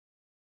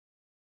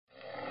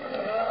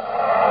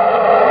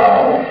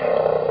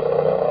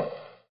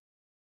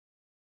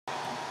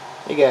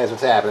Hey guys,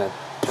 what's happening?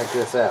 Check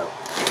this out.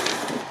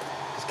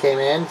 This came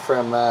in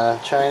from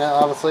China,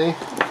 obviously,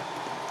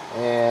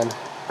 and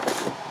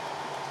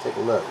let's take a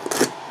look.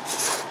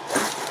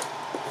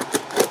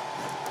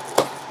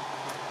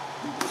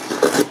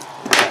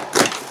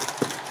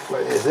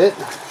 What is it?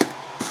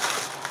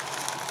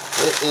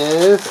 It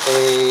is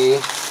a,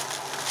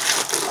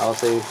 I'll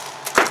say,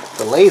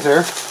 the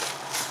laser.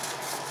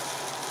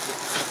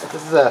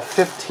 This is a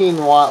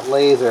 15-watt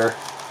laser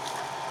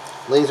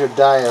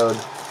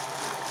diode.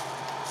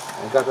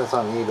 I got this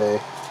on eBay.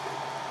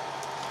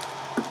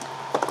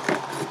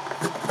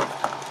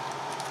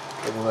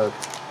 Take a look.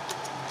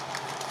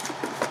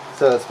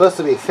 So it's supposed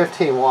to be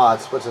 15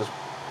 watts, which is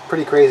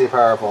pretty crazy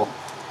powerful.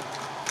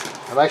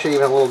 I'm actually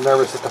even a little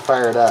nervous just to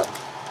fire it up.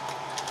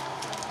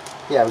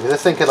 Yeah, because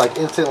this thing could like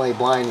instantly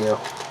blind you.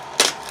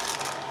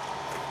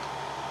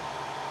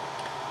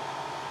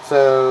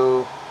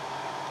 So,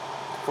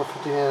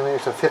 450 nanometers,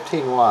 so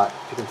 15 watt,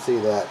 if you can see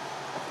that.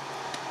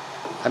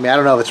 I mean, I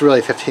don't know if it's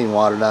really 15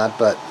 watt or not,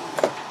 but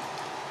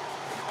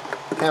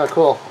kind of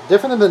cool.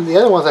 Different than the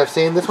other ones I've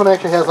seen. This one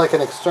actually has like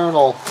an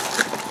external.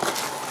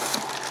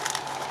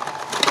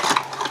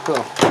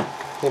 Cool.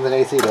 Came with an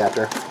AC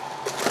adapter.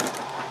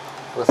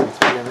 Wasn't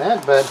expecting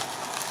that, but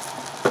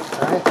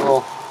alright,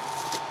 well.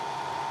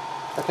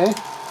 Okay.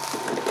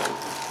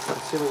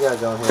 Let's see what we got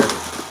going here.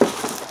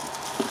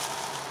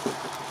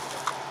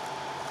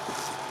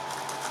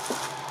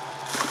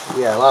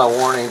 Yeah, a lot of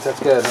warnings. That's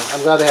good.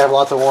 I'm glad they have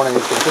lots of warnings.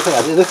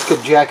 This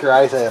could jack your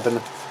eyes up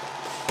and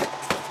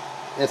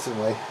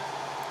instantly.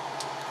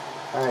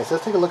 Alright, so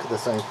let's take a look at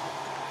this thing.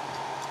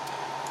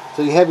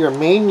 So you have your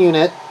main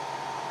unit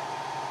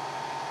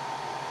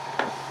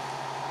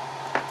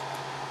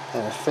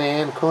and a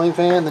fan, cooling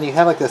fan. Then you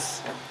have like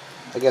this,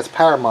 I guess,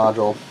 power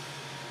module.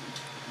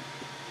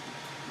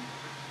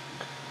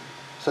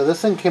 So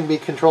this thing can be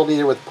controlled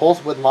either with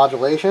pulse width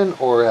modulation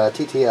or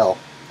TTL.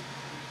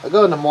 I'll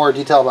go into more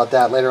detail about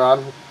that later on.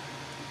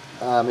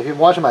 If you've been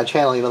watching my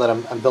channel, you know that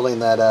I'm building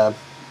that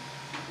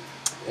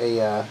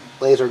a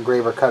laser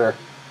engraver cutter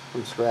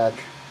from scratch.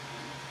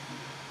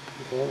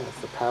 Okay, that's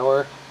the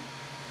power.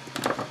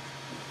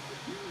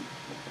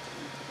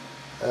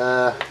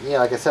 Yeah,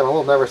 like I said, I'm a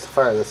little nervous to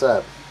fire this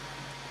up.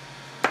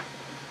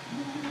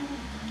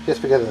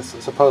 Just because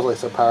it's supposedly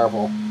so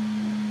powerful.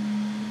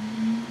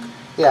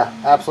 Yeah,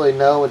 absolutely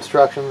no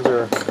instructions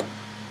or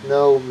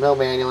no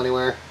manual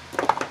anywhere.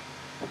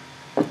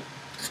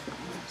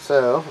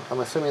 So, I'm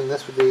assuming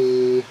this would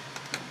be...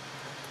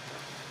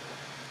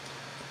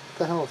 What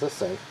the hell is this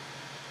thing?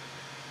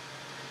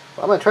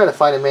 Well, I'm going to try to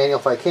find a manual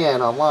if I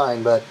can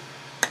online, but...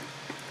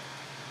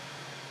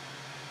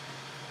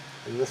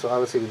 And this will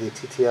obviously be the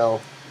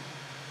TTL.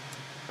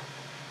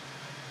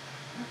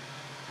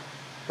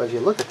 But if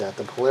you look at that,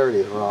 the polarity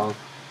is wrong.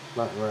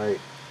 Not right.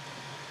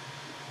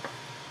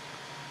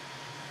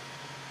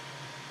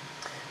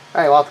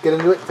 Alright, well, I'll have to get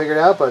into it and figure it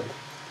out, but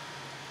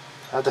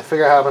I have to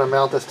figure out how I'm going to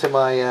mount this to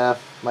my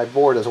my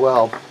board as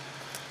well.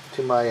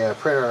 To my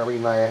printer, I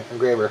mean my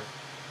engraver.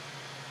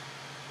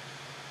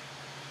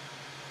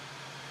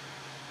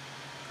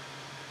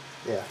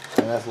 Yeah,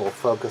 and that's a little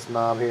focus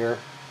knob here.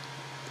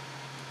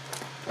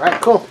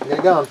 Alright, cool. Get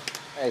it going.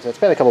 Alright, so it's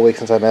been a couple weeks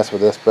since I messed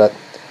with this, but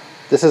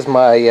this is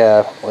my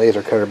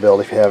laser cutter build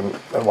if you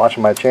haven't been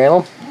watching my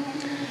channel.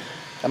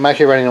 I'm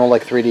actually running old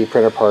like 3D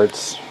printer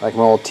parts, like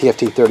my old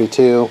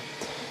TFT32,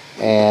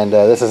 and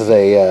this is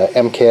a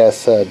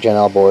MKS Gen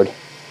L board.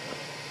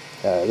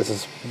 This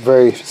is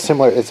very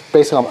similar. It's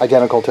basically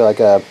identical to like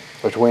a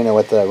Arduino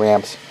with the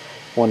ramps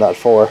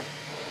 1.4.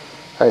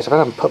 Alright, so I'm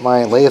going to put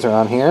my laser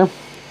on here,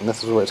 and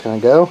this is where it's going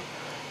to go.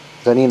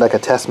 I need like a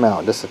test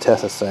mount just to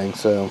test this thing.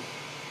 So,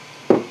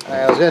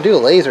 I was going to do a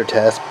laser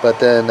test, but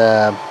then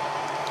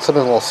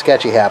something a little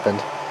sketchy happened.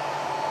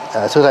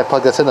 As soon as I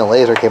plugged this in, the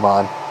laser came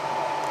on,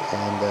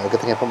 and good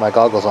thing I put my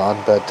goggles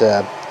on. But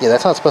yeah,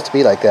 that's not supposed to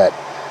be like that.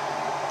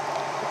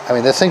 I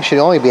mean, this thing should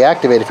only be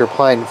activated if you're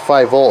applying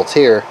 5 volts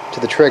here to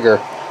the trigger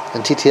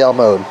in TTL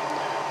mode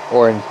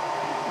or in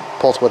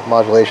pulse width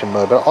modulation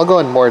mode. But I'll go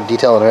in more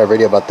detail in another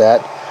video about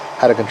that,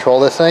 how to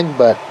control this thing.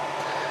 But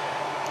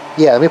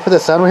yeah, let me put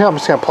this on here. I'm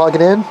just going to plug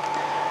it in.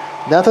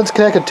 Nothing's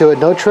connected to it,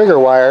 no trigger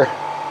wire.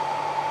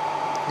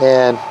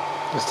 And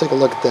let's take a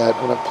look at that.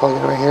 When I plug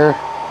it right here,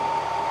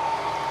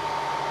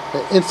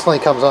 it instantly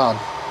comes on.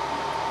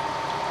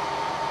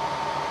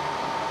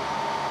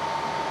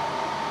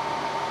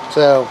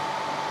 So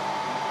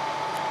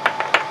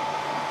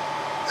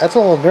that's a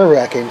little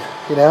nerve-wracking,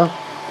 you know?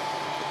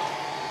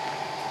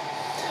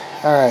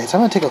 Alright, so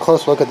I'm going to take a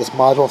close look at this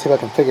module and see if I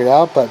can figure it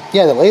out. But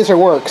yeah, the laser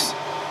works.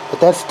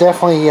 But that's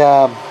definitely,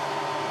 I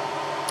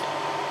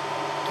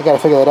got to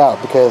figure that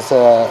out because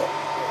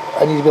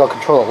I need to be able to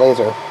control the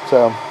laser.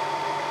 So,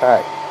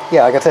 alright.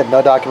 Yeah, like I said,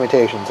 no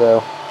documentation.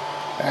 So,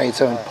 alright,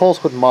 so in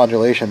pulse width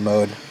modulation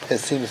mode, it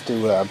seems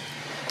to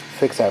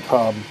fix that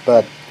problem.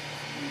 But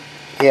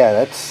yeah,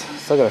 that's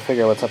still got to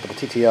figure out what's up with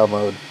the TTL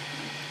mode.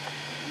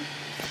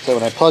 So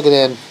when I plug it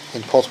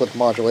in pulse width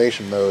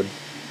modulation mode,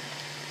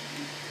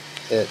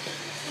 it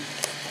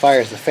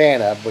fires the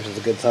fan up, which is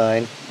a good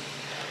sign.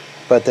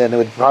 but then it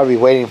would probably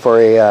be waiting for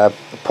a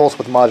pulse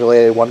width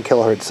modulated 1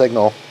 kilohertz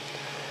signal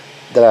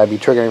that I'd be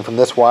triggering from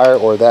this wire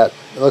or that.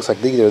 It looks like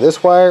either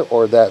this wire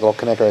or that little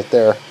connector right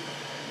there.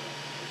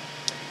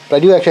 But I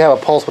do actually have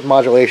a pulse width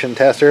modulation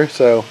tester,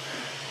 so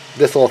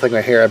this little thing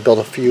right here I built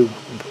a few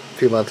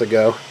months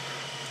ago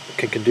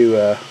can do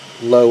a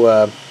low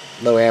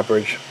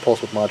amperage pulse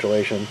width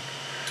modulation,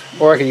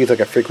 or I could use like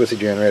a frequency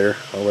generator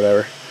or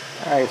whatever.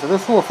 All right, so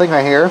this little thing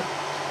right here,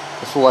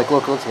 this will looks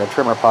like a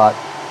trimmer pot,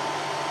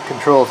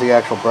 controls the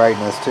actual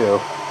brightness too.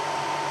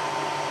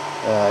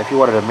 If you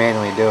wanted to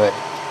manually do it,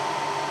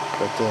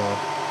 but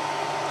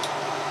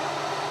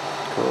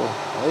cool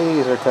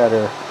laser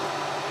cutter.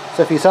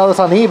 So if you saw this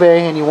on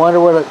eBay and you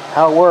wonder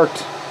how it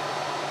worked,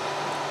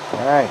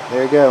 all right,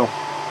 there you go.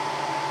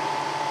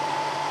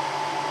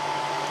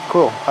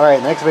 Cool. All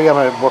right, next video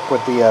I'm going to work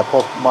with the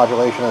pulse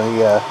modulation of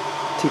the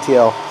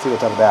TTL, see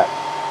what's out of that.